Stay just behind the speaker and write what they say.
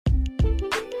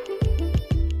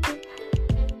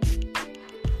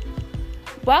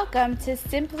Welcome to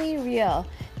Simply Real.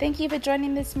 Thank you for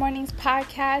joining this morning's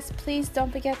podcast. Please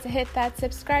don't forget to hit that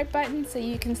subscribe button so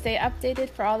you can stay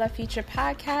updated for all our future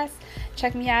podcasts.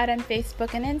 Check me out on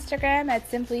Facebook and Instagram at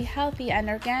Simply Healthy and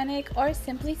Organic or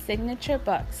Simply Signature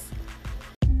Books.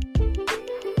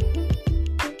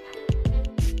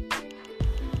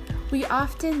 We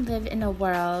often live in a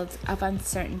world of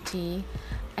uncertainty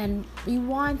and we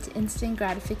want instant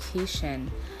gratification.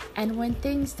 And when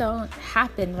things don't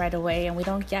happen right away and we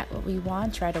don't get what we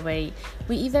want right away,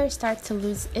 we either start to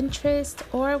lose interest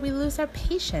or we lose our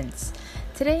patience.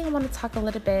 Today I want to talk a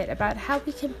little bit about how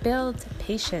we can build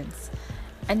patience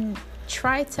and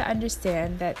try to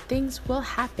understand that things will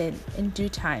happen in due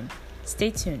time.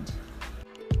 Stay tuned.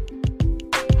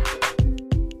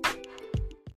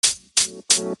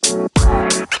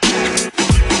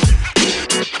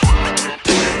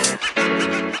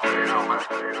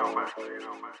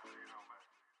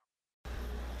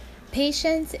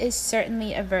 Patience is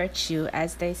certainly a virtue,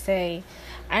 as they say.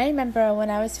 I remember when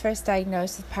I was first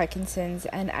diagnosed with Parkinson's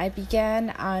and I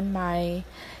began on my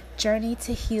journey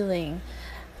to healing,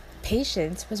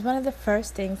 patience was one of the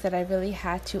first things that I really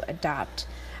had to adopt.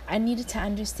 I needed to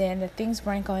understand that things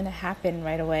weren't going to happen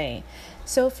right away.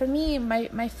 So for me,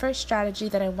 my first strategy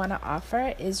that I want to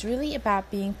offer is really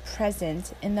about being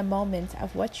present in the moment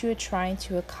of what you're trying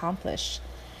to accomplish.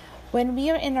 When we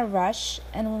are in a rush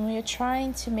and when we are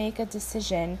trying to make a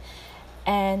decision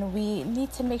and we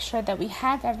need to make sure that we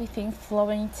have everything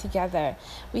flowing together,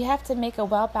 we have to make a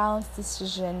well-balanced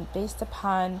decision based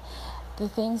upon the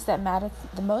things that matter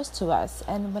the most to us.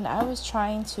 And when I was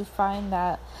trying to find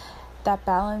that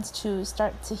balance to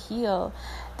start to heal,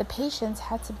 the patience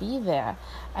had to be there.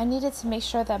 I needed to make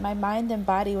sure that my mind and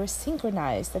body were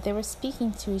synchronized, that they were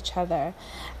speaking to each other.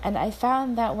 And I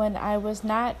found that when I was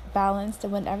not balanced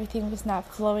and when everything was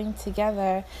not flowing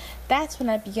together, that's when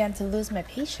I began to lose my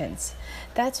patience.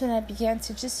 That's when I began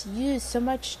to just use so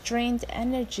much drained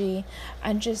energy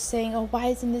on just saying, oh, why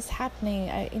isn't this happening?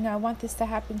 I want this to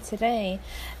happen today.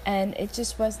 And it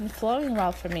just wasn't flowing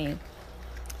well for me.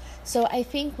 So I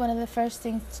think one of the first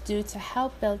things to do to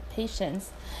help build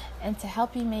patience and to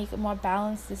help you make more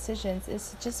balanced decisions is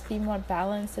to just be more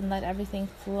balanced and let everything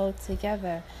flow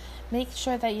together. Make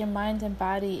sure that your mind and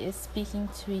body is speaking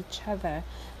to each other.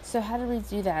 So how do we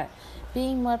do that?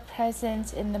 Being more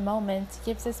present in the moment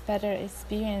gives us better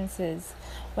experiences.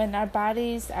 When our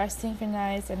bodies are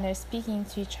synchronized and they're speaking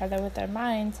to each other with our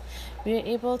minds, we are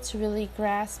able to really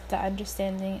grasp the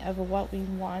understanding of what we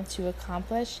want to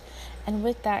accomplish, and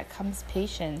with that comes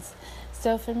patience.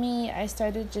 So for me, I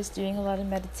started just doing a lot of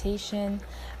meditation,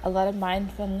 a lot of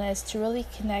mindfulness to really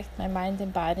connect my mind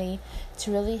and body,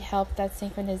 to really help that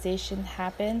synchronization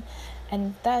happen.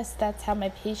 And thus, that's how my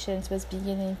patience was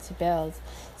beginning to build.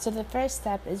 So the first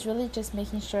step is really just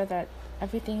making sure that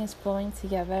everything is flowing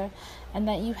together and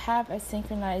that you have a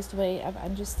synchronized way of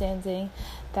understanding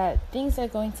that things are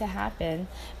going to happen.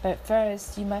 But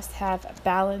first, you must have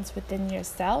balance within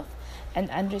yourself and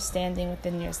understanding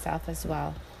within yourself as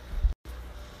well.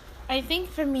 I think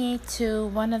for me too,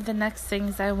 one of the next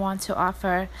things I want to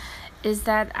offer is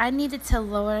that I needed to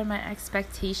lower my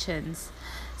expectations.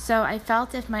 So I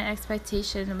felt if my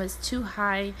expectation was too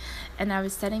high and I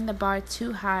was setting the bar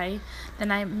too high,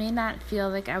 then I may not feel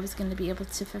like I was going to be able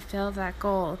to fulfill that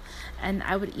goal, and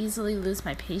I would easily lose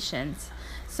my patience.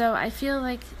 So I feel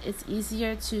like it's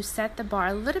easier to set the bar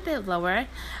a little bit lower.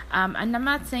 And I'm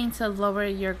not saying to lower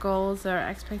your goals or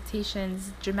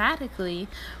expectations dramatically.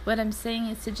 What I'm saying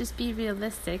is to just be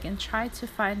realistic and try to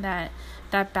find that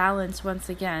balance once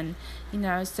again.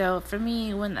 So for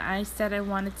me, when I said I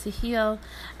wanted to heal,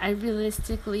 I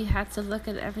realistically had to look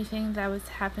at everything that was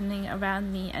happening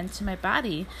around me and to my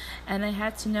body. And I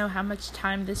had to know how much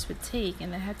time this would take,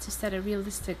 and I had to set a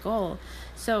realistic goal.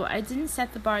 So I didn't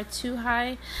set the bar too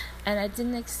high, and I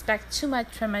didn't expect too much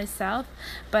from myself,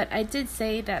 but I did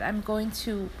say that I'm going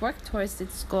to work towards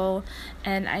this goal,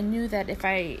 and I knew that if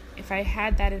I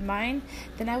had that in mind,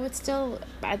 then I would still,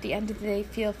 at the end of the day,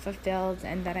 feel fulfilled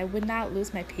and that I would not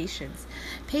lose my patience.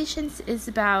 Patience is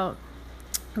about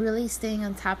really staying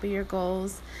on top of your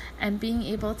goals and being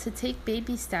able to take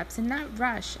baby steps and not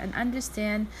rush, and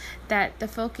understand that the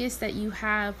focus that you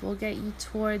have will get you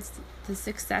towards the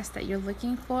success that you're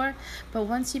looking for. But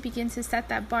once you begin to set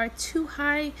that bar too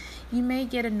high, you may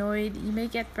get annoyed, you may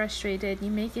get frustrated, you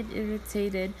may get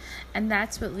irritated, and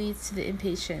that's what leads to the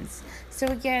impatience. So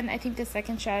again, I think the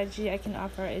second strategy I can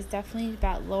offer is definitely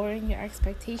about lowering your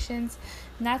expectations,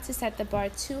 not to set the bar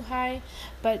too high,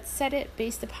 but set it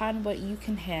based upon what you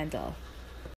can handle.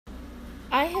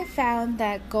 I have found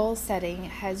that goal setting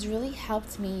has really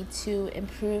helped me to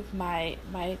improve my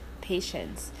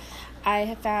patience. I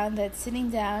have found that sitting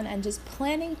down and just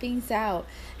planning things out,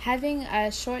 having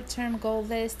a short-term goal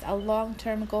list, a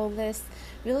long-term goal list,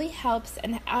 really helps,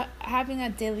 and having a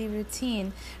daily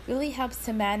routine really helps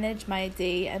to manage my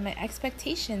day and my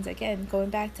expectations. Again, going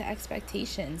back to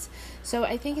expectations. So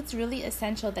I think it's really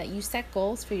essential that you set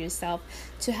goals for yourself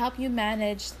to help you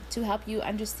manage, to help you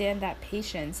understand that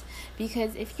patience.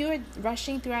 Because if you're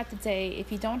rushing throughout the day,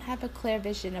 if you don't have a clear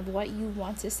vision of what you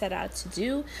want to set out to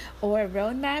do or a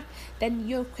roadmap, then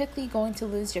you're quickly going to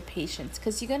lose your patience,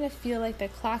 because you're going to feel like the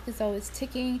clock is always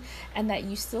ticking and that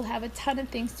you still have a ton of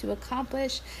things to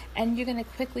accomplish, and you're going to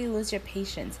quickly lose your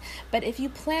patience. But if you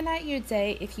plan out your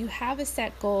day, if you have a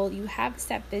set goal, you have a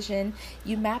set vision,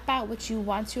 you map out what you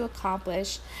want to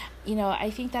accomplish, I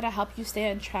think that'll help you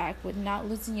stay on track with not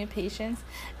losing your patience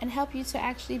and help you to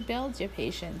actually build your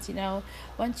patience.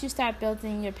 Once you start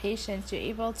building your patience, you're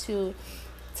able to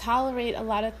tolerate a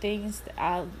lot of things,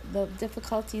 the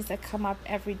difficulties that come up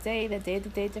every day, the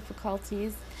day-to-day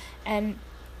difficulties, and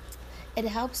it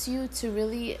helps you to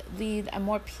really lead a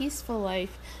more peaceful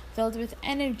life, filled with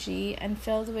energy and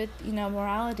filled with,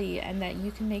 morality, and that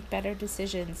you can make better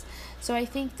decisions. So I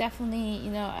think definitely,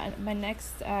 my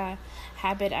next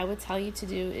habit I would tell you to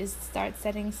do is start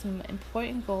setting some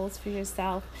important goals for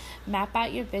yourself, map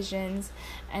out your visions,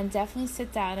 and definitely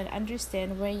sit down and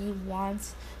understand where you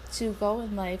want to go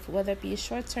in life, whether it be a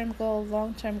short-term goal,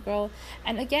 long-term goal.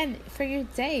 And again, for your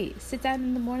day, sit down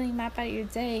in the morning, map out your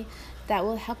day. That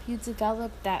will help you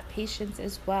develop that patience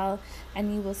as well,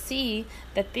 and you will see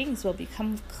that things will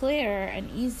become clearer and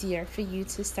easier for you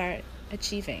to start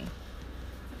achieving.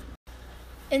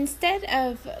 Instead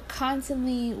of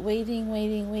constantly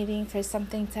waiting for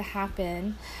something to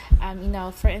happen,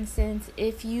 for instance,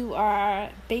 if you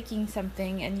are baking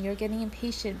something and you're getting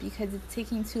impatient because it's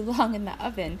taking too long in the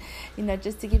oven,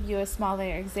 just to give you a smaller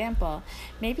example,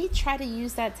 maybe try to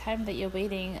use that time that you're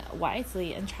waiting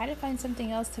wisely and try to find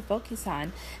something else to focus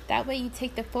on. That way you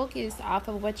take the focus off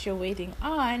of what you're waiting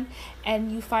on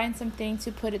and you find something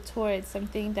to put it towards,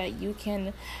 something that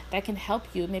can help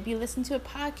you. Maybe listen to a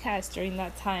podcast during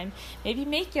that time. Maybe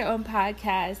make your own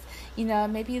podcast.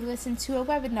 Maybe listen to a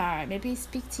webinar. Maybe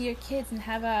speak to your kids and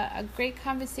have a great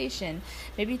conversation.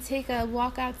 Maybe take a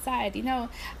walk outside.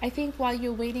 I think while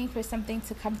you're waiting for something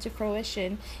to come to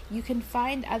fruition, you can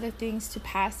find other things to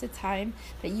pass the time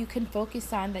that you can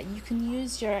focus on, that you can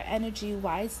use your energy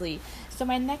wisely. So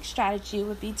my next strategy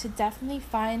would be to definitely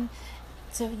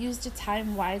use the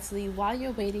time wisely while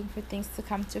you're waiting for things to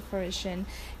come to fruition.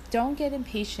 Don't get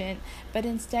impatient, but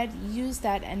instead use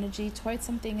that energy towards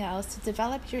something else to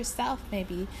develop yourself,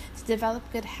 maybe to develop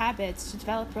good habits, to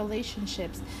develop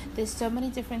relationships. There's so many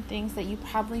different things that you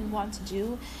probably want to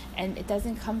do, and it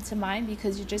doesn't come to mind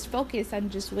because you're just focused on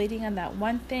just waiting on that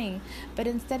one thing. But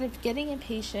instead of getting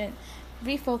impatient,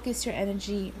 refocus your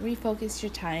energy, refocus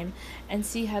your time, and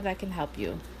see how that can help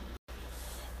you.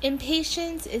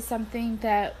 Impatience is something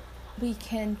that we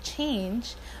can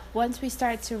change once we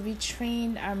start to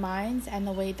retrain our minds and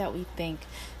the way that we think.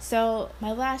 So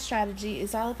my last strategy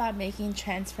is all about making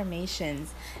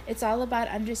transformations. It's all about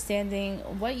understanding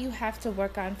what you have to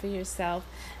work on for yourself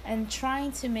and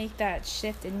trying to make that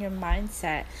shift in your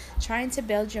mindset, trying to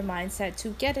build your mindset to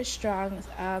get a strong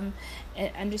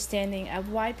understanding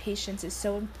of why patience is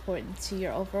so important to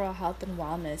your overall health and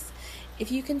wellness.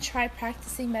 If you can try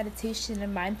practicing meditation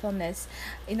and mindfulness,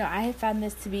 I have found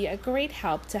this to be a great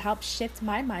help to help shift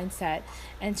my mindset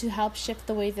and to help shift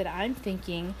the way that I'm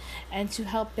thinking and to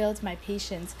help build my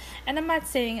patience. And I'm not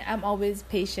saying I'm always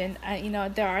patient.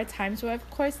 There are times where, of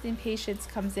course, the impatience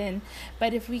comes in,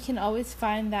 but if we can always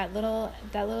find that little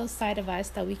side of us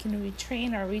that we can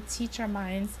retrain or reteach our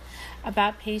minds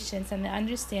about patience and the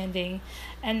understanding.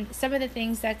 And some of the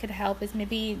things that could help is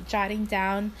maybe jotting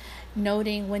down,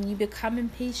 noting when you become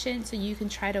impatient so you can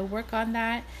try to work on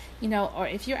that. Or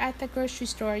if you're at the grocery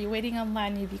store, you're waiting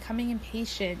online, you're becoming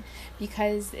impatient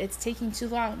because it's taking too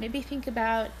long, maybe think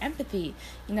about empathy.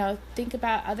 Think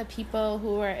about other people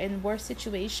who are in worse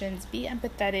situations. Be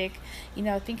empathetic.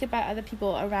 Think about other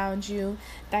people around you.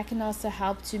 That can also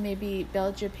help to maybe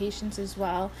build your patience as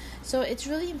well. So it's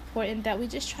really important that we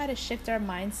just try to shift our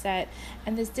mindset,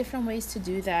 and there's different ways to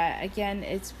do that. Again,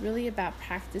 it's really about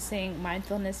practicing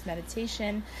mindfulness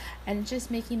meditation and just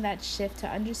making that shift to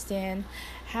understand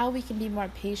how we can be more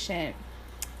patient.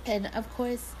 And of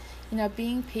course,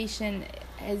 being patient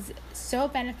is so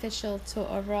beneficial to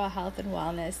overall health and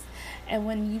wellness. And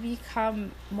when you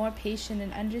become more patient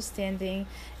and understanding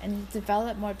and you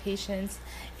develop more patience,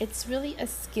 it's really a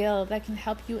skill that can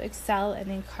help you excel and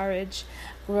encourage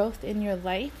growth in your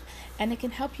life. And it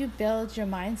can help you build your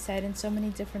mindset in so many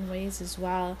different ways as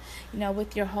well,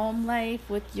 with your home life,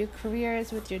 with your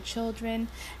careers, with your children,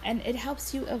 and it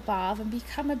helps you evolve and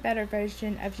become a better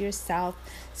version of yourself.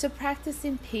 So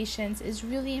practicing patience is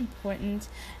really important,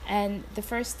 and the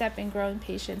first step in growing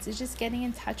patience is just getting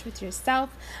in touch with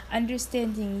yourself,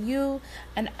 understanding you,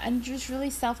 and just really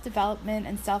self-development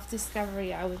and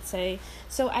self-discovery, I would say.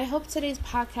 So I hope today's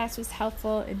podcast was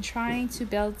helpful in trying to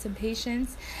build some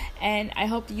patience, and I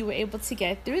hope you were able to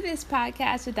get through this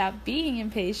podcast without being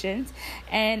impatient.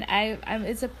 And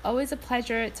it's always a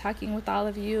pleasure talking with all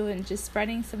of you and just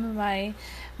spreading some of my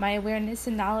awareness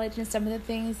and knowledge and some of the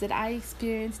things that I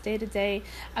experience day to day.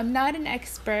 I'm not an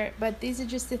expert, but these are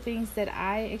just the things that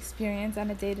I experience on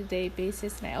a day-to-day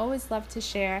basis, and I always love to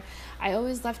share. I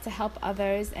always love to help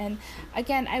others. And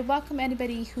again, I welcome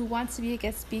anybody who wants to be a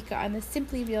guest speaker on the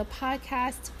Simply Real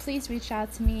podcast. Please reach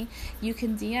out to me. You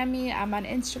can DM me. I'm on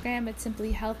Instagram at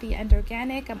Simply Healthy and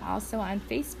Organic. I'm also on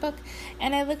Facebook,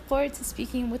 and I look forward to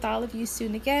speaking with all of you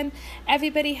soon again.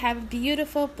 Everybody have a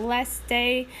beautiful, blessed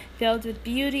day filled with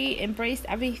beauty. Embrace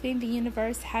everything the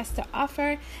universe has to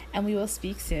offer, and we will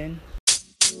speak soon.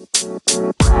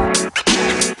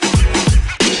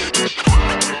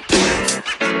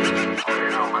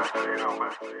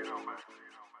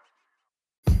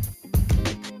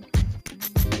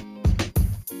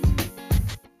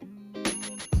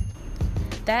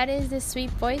 That is the sweet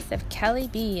voice of Kelly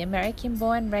B,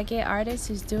 American-born reggae artist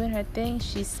who's doing her thing.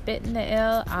 She's spitting the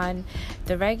ill on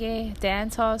the reggae,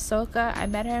 dancehall, soca. I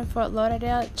met her in Fort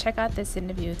Lauderdale. Check out this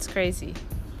interview. It's crazy.